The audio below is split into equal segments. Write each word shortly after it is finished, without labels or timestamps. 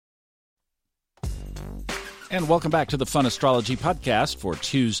And welcome back to the Fun Astrology Podcast for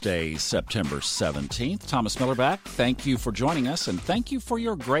Tuesday, September 17th. Thomas Miller back. Thank you for joining us, and thank you for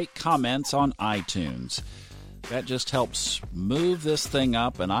your great comments on iTunes. That just helps move this thing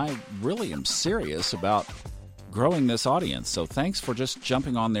up, and I really am serious about growing this audience. So thanks for just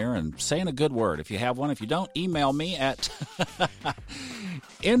jumping on there and saying a good word. If you have one, if you don't, email me at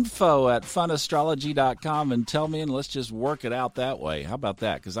info@funastrology.com and tell me, and let's just work it out that way. How about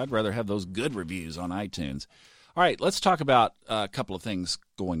that? Because I'd rather have those good reviews on iTunes. All right, let's talk about a couple of things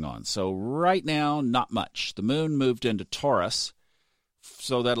going on. So right now, not much. The moon moved into Taurus,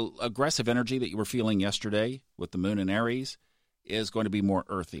 so that aggressive energy that you were feeling yesterday with the moon in Aries is going to be more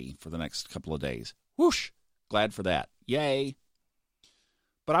earthy for the next couple of days. Whoosh! Glad for that. Yay!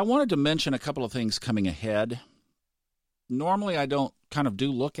 But I wanted to mention a couple of things coming ahead. Normally, I don't kind of do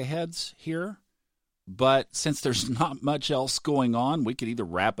look-aheads here, but since there's not much else going on, we could either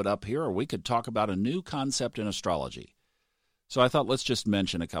wrap it up here or we could talk about a new concept in astrology. So I thought let's just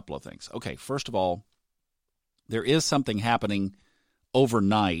mention a couple of things. Okay, first of all, there is something happening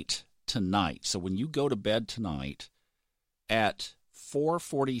overnight tonight. So when you go to bed tonight at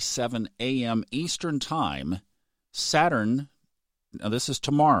 4:47 a.m. Eastern Time, Saturn, now this is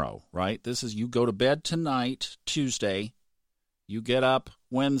tomorrow, right? This is you go to bed tonight, Tuesday, you get up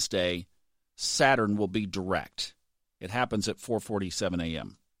Wednesday, Saturn will be direct. It happens at 4:47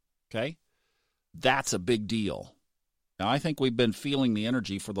 a.m., okay? That's a big deal. Now, I think we've been feeling the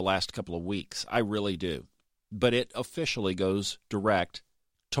energy for the last couple of weeks. I really do. But it officially goes direct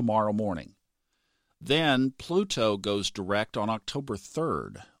tomorrow morning. Then Pluto goes direct on October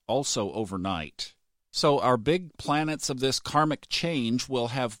 3rd, also overnight. So our big planets of this karmic change will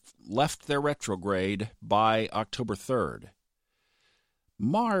have left their retrograde by October 3rd.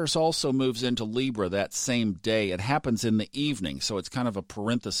 Mars also moves into Libra that same day. It happens in the evening, so it's kind of a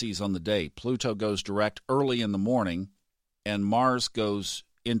parenthesis on the day. Pluto goes direct early in the morning, and Mars goes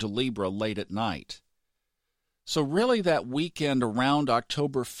into Libra late at night. So really that weekend around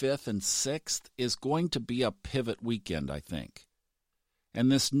October 5th and 6th is going to be a pivot weekend, I think.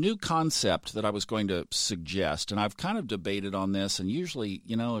 And this new concept that I was going to suggest, and I've kind of debated on this, and usually,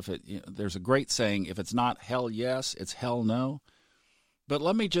 there's a great saying, if it's not hell yes, it's hell no. But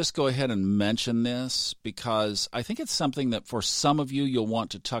let me just go ahead and mention this because I think it's something that for some of you, you'll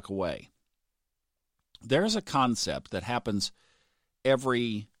want to tuck away. There's a concept that happens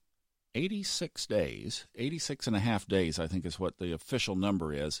every 86 days, 86 and a half days, I think is what the official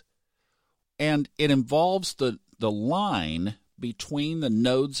number is. And it involves the line between the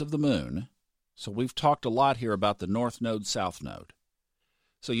nodes of the moon. So we've talked a lot here about the north node, south node.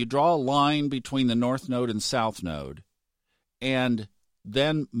 So you draw a line between the north node and south node and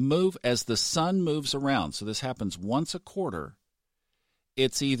then move as the sun moves around. So this happens once a quarter.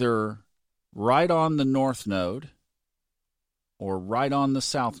 It's either right on the north node or right on the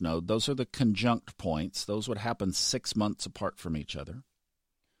south node. Those are the conjunct points. Those would happen 6 months apart from each other.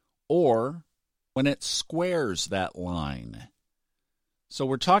 Or when it squares that line. So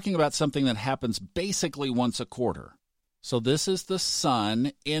we're talking about something that happens basically once a quarter. So this is the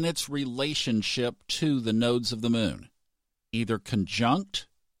sun in its relationship to the nodes of the moon, either conjunct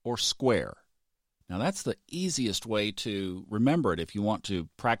or square. Now that's the easiest way to remember it if you want to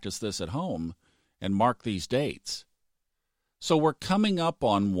practice this at home and mark these dates. So we're coming up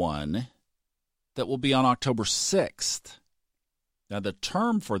on one that will be on October 6th. Now, the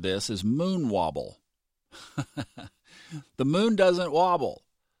term for this is moon wobble. The moon doesn't wobble,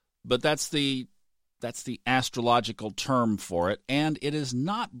 but that's the astrological term for it, and it is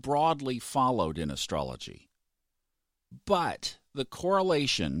not broadly followed in astrology. But the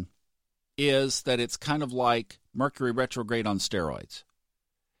correlation is that it's kind of like Mercury retrograde on steroids.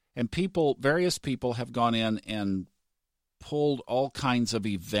 And various people have gone in and pulled all kinds of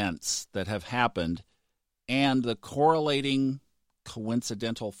events that have happened, and the correlating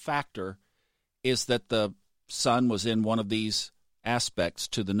coincidental factor is that the sun was in one of these aspects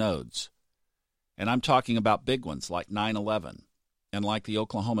to the nodes. And I'm talking about big ones like 9/11 and like the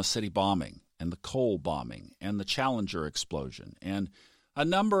Oklahoma City bombing and the Cole bombing and the Challenger explosion and a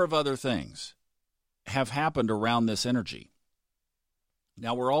number of other things have happened around this energy.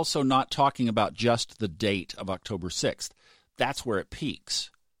 Now, we're also not talking about just the date of October 6th. That's where it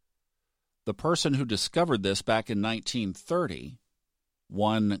peaks. The person who discovered this back in 1930,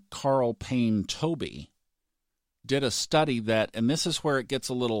 one Carl Payne Tobey, did a study that, and this is where it gets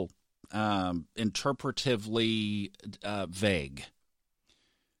a little interpretively vague,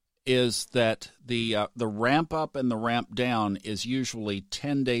 is that the ramp up and the ramp down is usually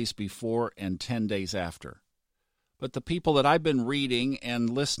 10 days before and 10 days after. But the people that I've been reading and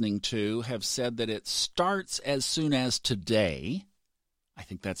listening to have said that it starts as soon as today. I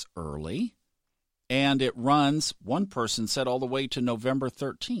think that's early. And it runs, one person said, all the way to November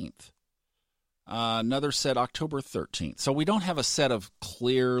 13th. Another said October 13th. So we don't have a set of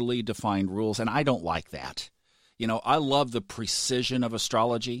clearly defined rules, and I don't like that. You know, I love the precision of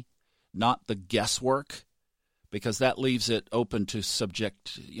astrology, not the guesswork, because that leaves it open to subjectivity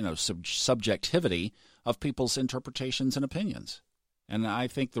of people's interpretations and opinions. And I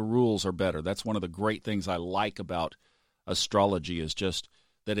think the rules are better. That's one of the great things I like about astrology, is just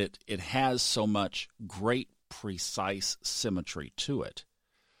that it has so much great, precise symmetry to it.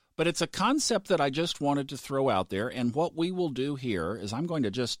 But it's a concept that I just wanted to throw out there, and what we will do here is I'm going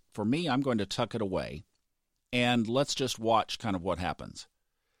to tuck it away, and let's just watch kind of what happens.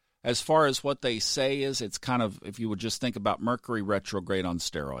 As far as what they say is, it's kind of, if you would just think about Mercury retrograde on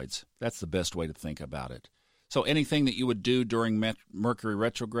steroids, that's the best way to think about it. So anything that you would do during Mercury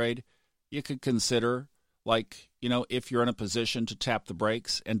retrograde, you could consider, like, you know, if you're in a position to tap the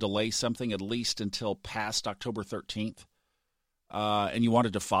brakes and delay something at least until past October 13th, and you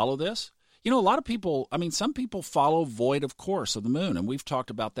wanted to follow this. You know, a lot of people, I mean, some people follow void of course of the moon, and we've talked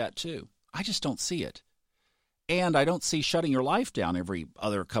about that too. I just don't see it. And I don't see shutting your life down every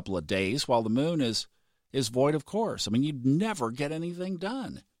other couple of days while the moon is void of course. I mean, you'd never get anything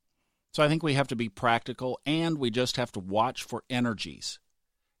done. So I think we have to be practical, and we just have to watch for energies.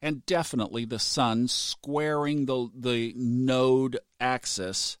 And definitely the sun squaring the node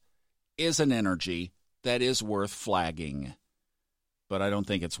axis is an energy that is worth flagging. But I don't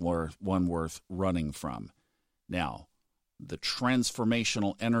think it's one worth running from. Now, the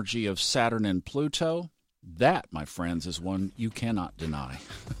transformational energy of Saturn and Pluto, that, my friends, is one you cannot deny.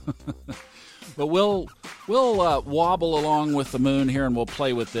 But we'll wobble along with the moon here, and we'll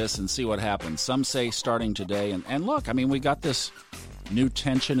play with this and see what happens. Some say starting today. And look, I mean, we got this new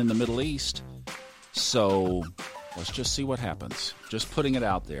tension in the Middle East. So let's just see what happens. Just putting it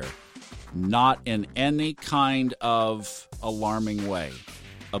out there. Not in any kind of alarming way.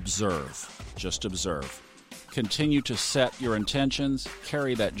 Observe. Just observe. Continue to set your intentions.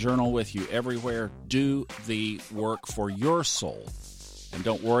 Carry that journal with you everywhere. Do the work for your soul. And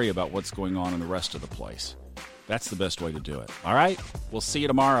don't worry about what's going on in the rest of the place. That's the best way to do it. All right? We'll see you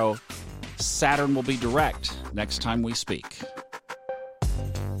tomorrow. Saturn will be direct next time we speak.